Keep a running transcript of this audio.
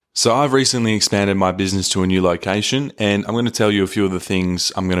So I've recently expanded my business to a new location, and I'm going to tell you a few of the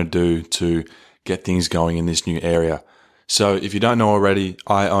things I'm going to do to get things going in this new area. So if you don't know already,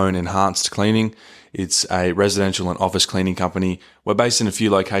 I own Enhanced Cleaning. It's a residential and office cleaning company. We're based in a few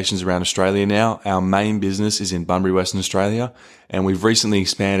locations around Australia now. Our main business is in Bunbury, Western Australia, and we've recently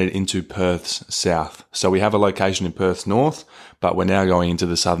expanded into Perth's south. So we have a location in Perth's north, but we're now going into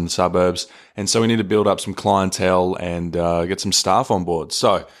the southern suburbs. And so we need to build up some clientele and get some staff on board.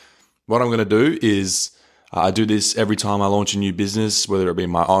 So what I'm going to do is I do this every time I launch a new business, whether it be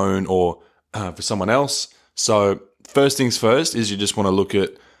my own or for someone else. So first things first is you just want to look at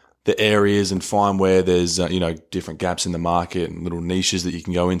the areas and find where there's different gaps in the market and little niches that you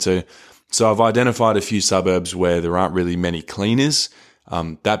can go into. So I've identified a few suburbs where there aren't really many cleaners.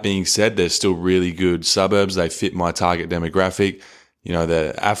 That being said, they're still really good suburbs. They fit my target demographic.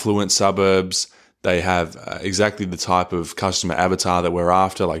 They're affluent suburbs. They have exactly the type of customer avatar that we're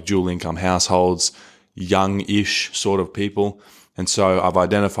after, like dual income households, young-ish sort of people. And so I've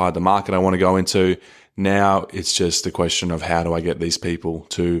identified the market I want to go into. Now it's just a question of how do I get these people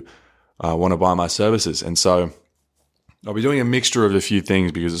to want to buy my services. And so I'll be doing a mixture of a few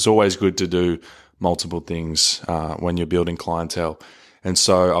things because it's always good to do multiple things when you're building clientele. And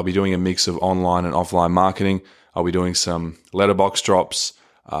so I'll be doing a mix of online and offline marketing. I'll be doing some letterbox drops.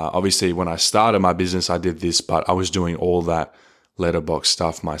 Obviously, when I started my business, I did this, but I was doing all that letterbox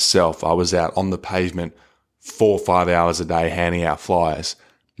stuff myself. I was out on the pavement 4 or 5 hours a day handing out flyers.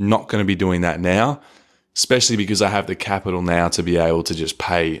 Not going to be doing that now, especially because I have the capital now to be able to just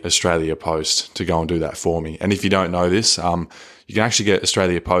pay Australia Post to go and do that for me. And if you don't know this, you can actually get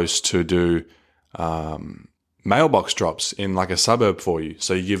Australia Post to do mailbox drops in like a suburb for you.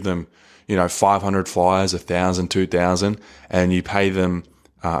 So you give them, 500 flyers, 1,000, 2,000, and you pay them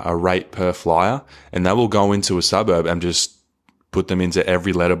a rate per flyer, and they will go into a suburb and just put them into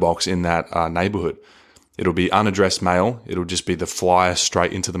every letterbox in that neighborhood. It'll be unaddressed mail. It'll just be the flyer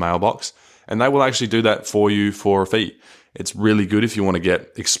straight into the mailbox. And they will actually do that for you for a fee. It's really good if you want to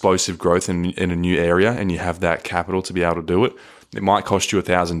get explosive growth in a new area and you have that capital to be able to do it. It might cost you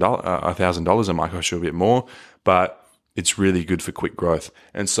 $1,000. It might cost you a bit more, but it's really good for quick growth.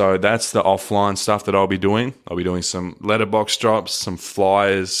 And so that's the offline stuff that I'll be doing. I'll be doing some letterbox drops, some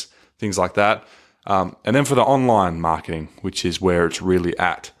flyers, things like that. And then for the online marketing, which is where it's really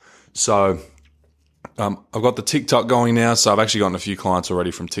at. So I've got the TikTok going now, so I've actually gotten a few clients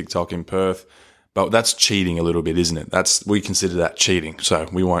already from TikTok in Perth, but that's cheating a little bit, isn't it? We consider that cheating, so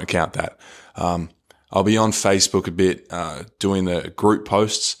we won't count that. I'll be on Facebook a bit, doing the group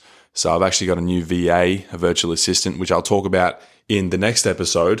posts. So I've actually got a new VA, a virtual assistant, which I'll talk about in the next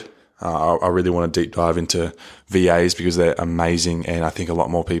episode. I really want to deep dive into VAs because they're amazing, and I think a lot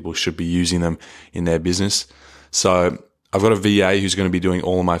more people should be using them in their business. So I've got a VA who's going to be doing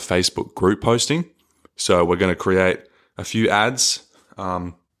all of my Facebook group posting. So we're going to create a few ads.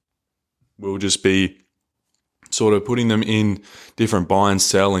 We'll just be sort of putting them in different buy and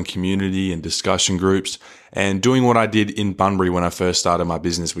sell and community and discussion groups and doing what I did in Bunbury when I first started my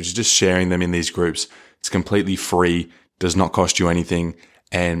business, which is just sharing them in these groups. It's completely free, does not cost you anything,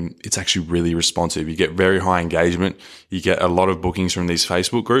 and it's actually really responsive. You get very high engagement. You get a lot of bookings from these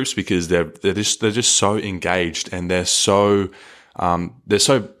Facebook groups because they're just so engaged, and they're so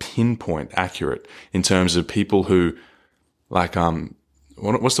pinpoint accurate in terms of people who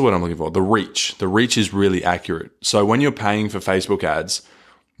what's the word I'm looking for? The reach. The reach is really accurate. So when you're paying for Facebook ads,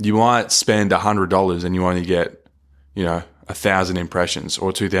 you might spend $100 and you only get, 1,000 impressions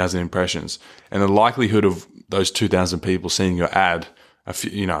or 2,000 impressions. And the likelihood of those 2,000 people seeing your ad,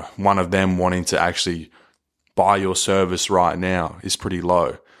 one of them wanting to actually buy your service right now is pretty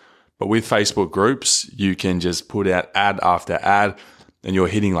low. But with Facebook groups, you can just put out ad after ad, and you're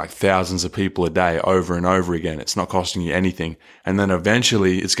hitting like thousands of people a day over and over again. It's not costing you anything. And then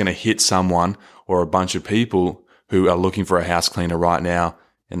eventually it's going to hit someone or a bunch of people who are looking for a house cleaner right now,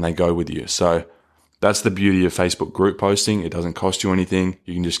 and they go with you. So that's the beauty of Facebook group posting. It doesn't cost you anything.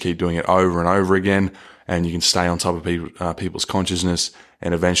 You can just keep doing it over and over again, and you can stay on top of people's consciousness,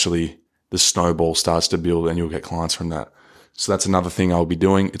 and eventually the snowball starts to build and you'll get clients from that. So that's another thing I'll be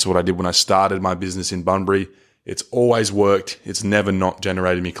doing. It's what I did when I started my business in Bunbury. It's always worked. It's never not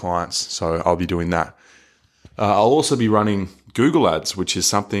generated me clients. So I'll be doing that. I'll also be running Google ads, which is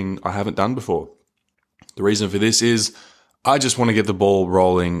something I haven't done before. The reason for this is I just want to get the ball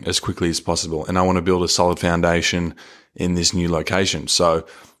rolling as quickly as possible, and I want to build a solid foundation in this new location. So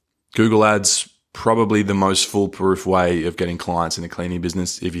Google ads, probably the most foolproof way of getting clients in the cleaning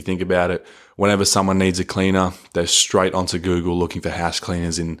business. If you think about it, whenever someone needs a cleaner, they're straight onto Google looking for house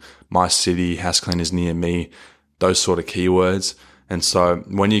cleaners in my city, house cleaners near me, those sort of keywords. And so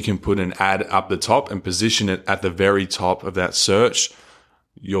when you can put an ad up the top and position it at the very top of that search,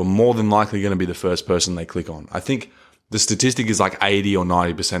 you're more than likely going to be the first person they click on. I think the statistic is like 80 or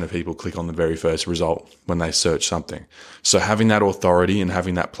 90% of people click on the very first result when they search something. So having that authority and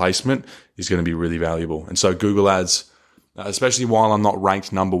having that placement is going to be really valuable. And so Google Ads, especially while I'm not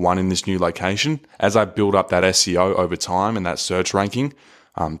ranked number one in this new location, as I build up that SEO over time and that search ranking,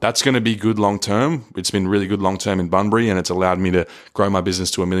 that's going to be good long term. It's been really good long term in Bunbury, and it's allowed me to grow my business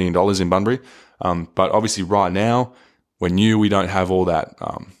to $1 million in Bunbury. But obviously, right now, we're new. We don't have all that.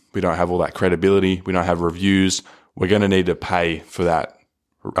 We don't have all that credibility. We don't have reviews. We're going to need to pay for that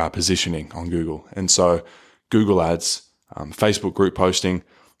positioning on Google. And so, Google Ads, Facebook group posting.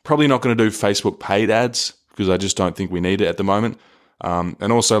 Probably not going to do Facebook paid ads because I just don't think we need it at the moment.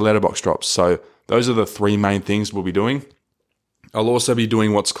 And also letterbox drops. So those are the three main things we'll be doing. I'll also be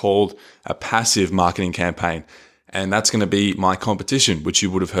doing what's called a passive marketing campaign. And that's going to be my competition, which you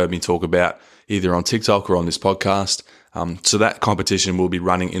would have heard me talk about either on TikTok or on this podcast. So that competition will be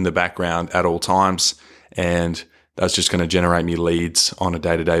running in the background at all times. And that's just going to generate me leads on a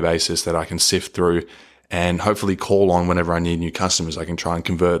day-to-day basis that I can sift through and hopefully call on whenever I need new customers. I can try and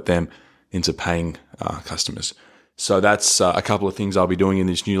convert them into paying customers. So that's a couple of things I'll be doing in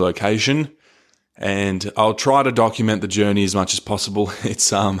this new location. And I'll try to document the journey as much as possible. It's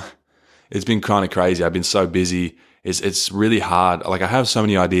been kind of crazy. I've been so busy. It's really hard. Like I have so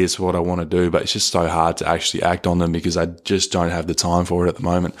many ideas for what I want to do, but it's just so hard to actually act on them because I just don't have the time for it at the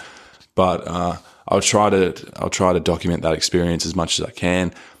moment. But I'll try to document that experience as much as I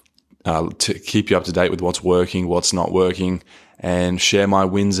can to keep you up to date with what's working, what's not working, and share my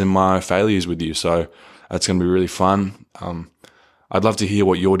wins and my failures with you. So that's going to be really fun. I'd love to hear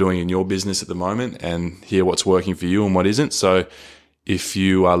what you're doing in your business at the moment and hear what's working for you and what isn't. So if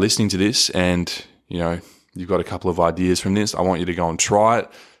you are listening to this and, you've got a couple of ideas from this, I want you to go and try it,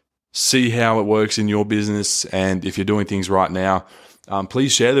 see how it works in your business. And if you're doing things right now,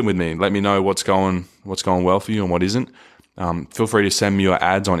 please share them with me. Let me know what's going well for you and what isn't. Feel free to send me your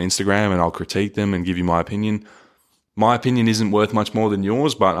ads on Instagram and I'll critique them and give you my opinion. My opinion isn't worth much more than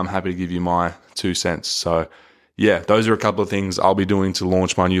yours, but I'm happy to give you my 2 cents. So yeah, those are a couple of things I'll be doing to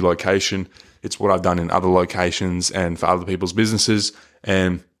launch my new location. It's what I've done in other locations and for other people's businesses.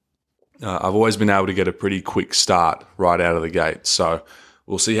 And I've always been able to get a pretty quick start right out of the gate. So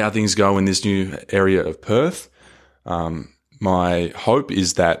we'll see how things go in this new area of Perth. My hope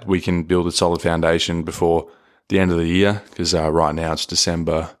is that we can build a solid foundation before the end of the year because right now it's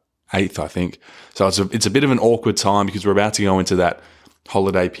December 8th, I think. So it's a bit of an awkward time because we're about to go into that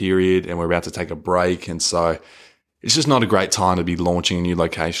holiday period and we're about to take a break. And so it's just not a great time to be launching a new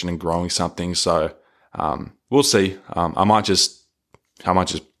location and growing something. So we'll see. I might just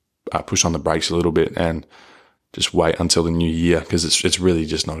push on the brakes a little bit and just wait until the new year because it's really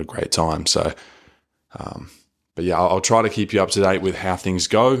just not a great time. So, but yeah, I'll try to keep you up to date with how things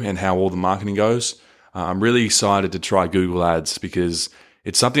go and how all the marketing goes. I'm really excited to try Google Ads because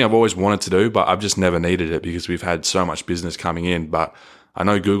it's something I've always wanted to do, but I've just never needed it because we've had so much business coming in. But I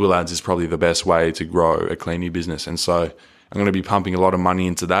know Google Ads is probably the best way to grow a cleaning business. And so I'm going to be pumping a lot of money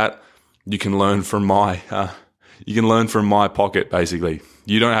into that. You can learn from my pocket, basically.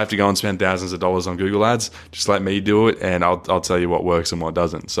 You don't have to go and spend thousands of dollars on Google Ads. Just let me do it, and I'll tell you what works and what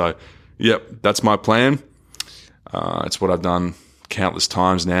doesn't. So, yep, that's my plan. It's what I've done countless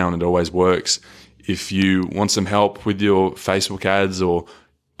times now, and it always works. If you want some help with your Facebook ads or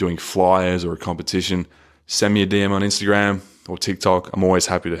doing flyers or a competition, send me a DM on Instagram or TikTok. I'm always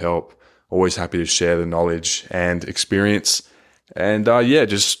happy to help. Always happy to share the knowledge and experience. And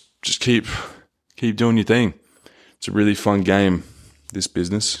just keep doing your thing. It's a really fun game, this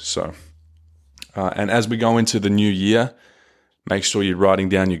business. So, and as we go into the new year, make sure you're writing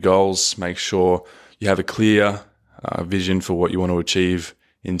down your goals. Make sure you have a clear vision for what you want to achieve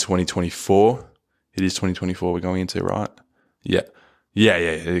in 2024. It is 2024 we're going into, right? Yeah.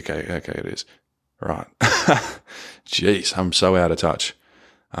 Okay, it is. Right. Jeez, I'm so out of touch.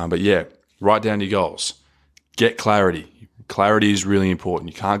 But yeah, write down your goals. Get clarity. Clarity is really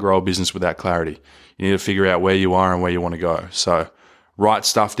important. You can't grow a business without clarity. You need to figure out where you are and where you want to go. So write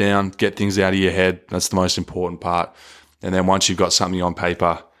stuff down, get things out of your head. That's the most important part. And then once you've got something on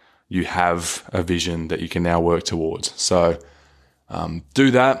paper, you have a vision that you can now work towards. So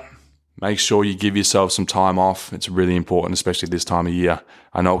do that. Make sure you give yourself some time off. It's really important, especially this time of year.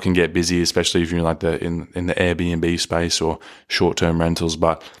 I know it can get busy, especially if you're like in the Airbnb space or short-term rentals,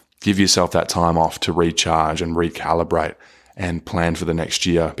 but give yourself that time off to recharge and recalibrate and plan for the next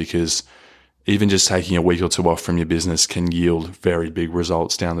year, because even just taking a week or two off from your business can yield very big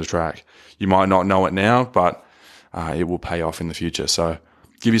results down the track. You might not know it now, but it will pay off in the future. So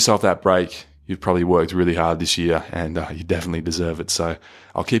give yourself that break. You've probably worked really hard this year and you definitely deserve it. So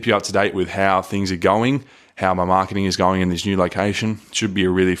I'll keep you up to date with how things are going, how my marketing is going in this new location. It should be a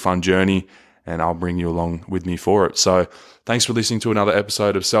really fun journey and I'll bring you along with me for it. So thanks for listening to another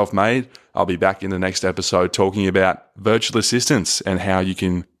episode of Self-Made. I'll be back in the next episode talking about virtual assistants and how you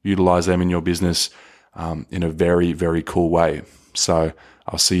can utilize them in your business in a very, very cool way. So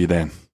I'll see you then.